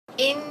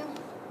in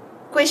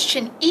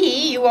question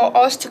E, you are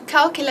asked to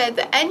calculate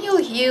the annual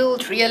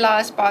yield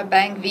realized by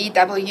Bank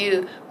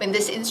VW when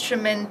this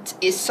instrument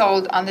is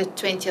sold on the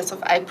 20th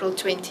of April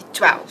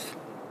 2012.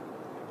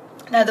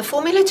 Now, the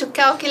formula to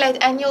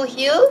calculate annual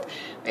yield,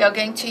 we are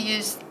going to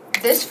use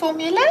this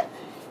formula.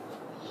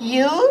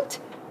 Yield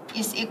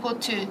is equal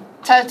to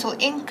total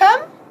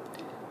income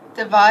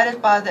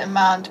divided by the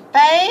amount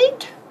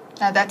paid.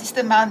 Now, that is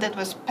the amount that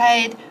was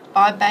paid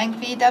by Bank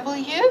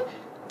VW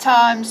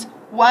times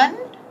 1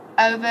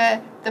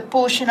 over the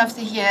portion of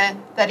the year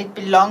that it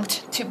belonged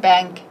to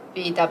Bank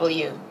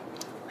VW.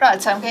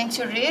 Right, so I'm going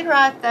to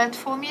rewrite that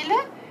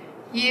formula.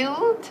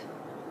 Yield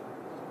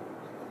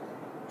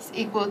is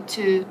equal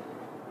to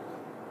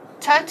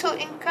total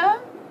income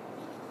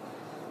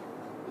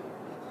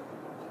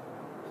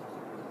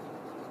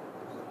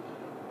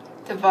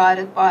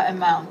divided by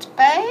amount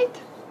paid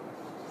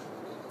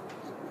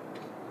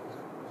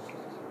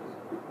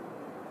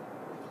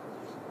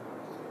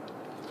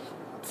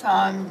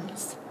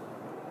times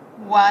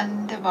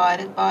 1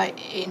 divided by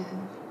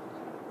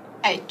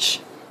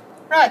NH.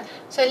 Right,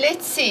 so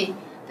let's see.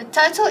 The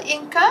total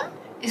income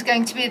is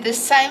going to be the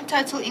same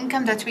total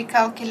income that we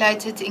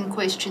calculated in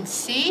question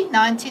C,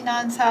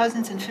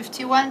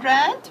 99,051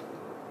 Rand.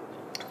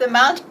 The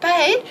amount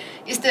paid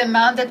is the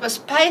amount that was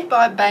paid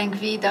by Bank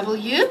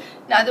VW.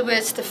 In other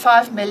words, the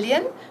 5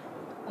 million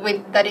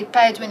that it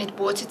paid when it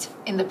bought it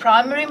in the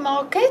primary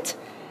market.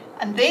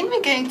 And then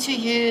we're going to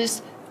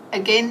use,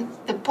 again,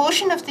 the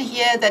portion of the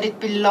year that it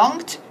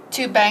belonged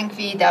to Bank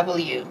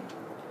VW.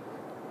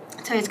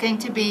 So it's going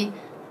to be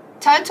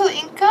total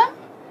income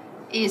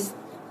is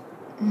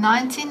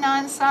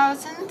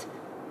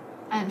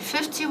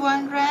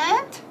 99,051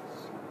 Rand.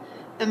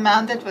 The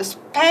amount that was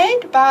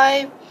paid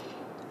by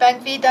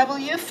Bank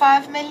VW,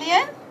 5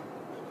 million.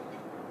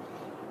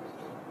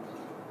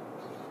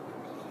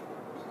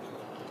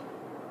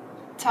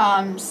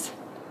 Times,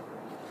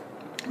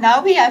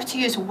 now we have to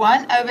use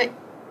 1 over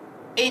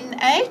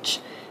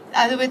NH. In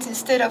other words,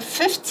 instead of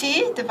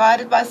 50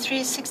 divided by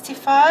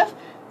 365,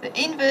 the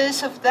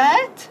inverse of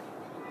that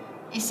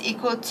is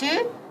equal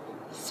to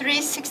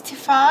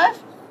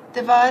 365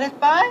 divided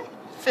by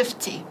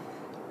 50.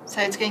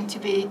 So it's going to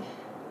be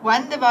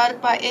 1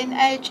 divided by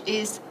NH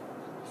is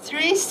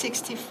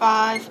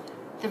 365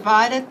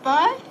 divided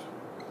by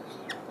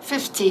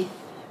 50.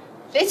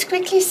 Let's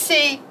quickly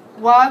see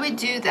why we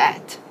do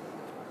that.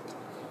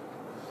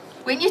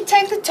 When you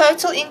take the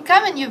total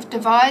income and you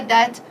divide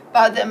that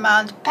by the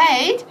amount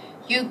paid,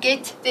 you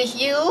get the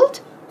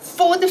yield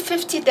for the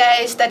 50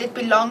 days that it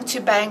belonged to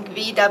Bank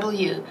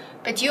VW.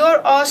 But you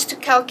are asked to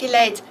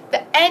calculate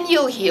the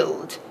annual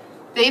yield.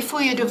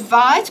 Therefore, you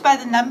divide by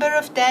the number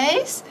of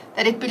days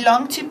that it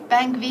belonged to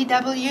Bank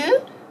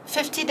VW,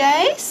 50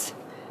 days.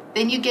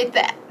 Then you get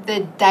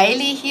the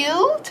daily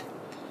yield.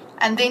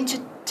 And then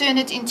to turn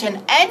it into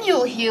an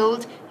annual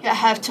yield, you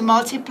have to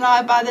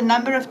multiply by the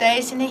number of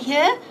days in a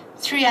year,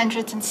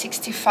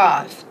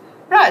 365.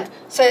 Right,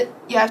 so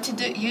you have to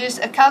use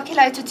a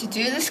calculator to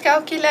do this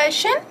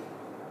calculation.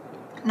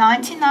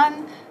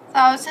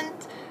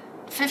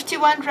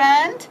 99,051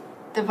 Rand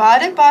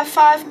divided by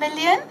 5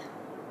 million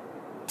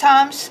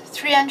times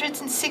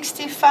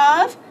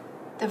 365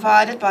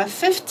 divided by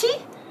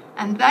 50,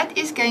 and that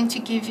is going to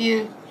give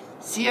you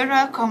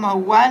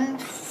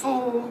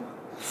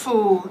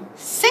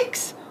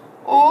 0.1446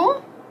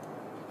 or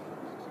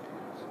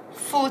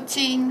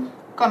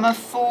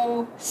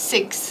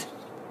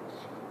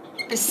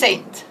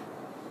 14.46%.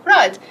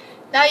 Right,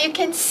 now you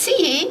can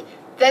see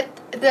that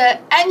the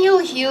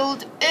annual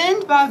yield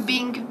earned by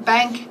Bank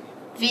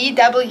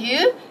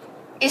VW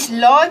is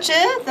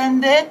larger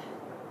than the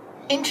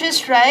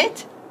interest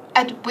rate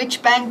at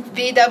which Bank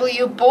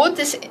VW bought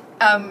this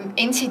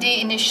NCD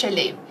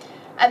initially.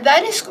 And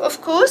that is,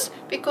 of course,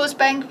 because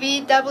Bank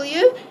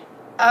VW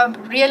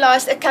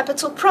realized a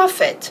capital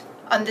profit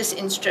on this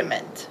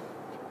instrument.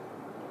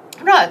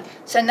 Right,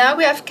 so now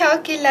we have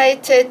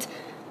calculated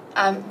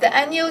the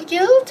annual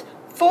yield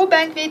for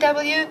Bank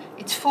VW.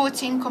 It's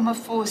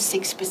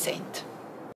 14.46%.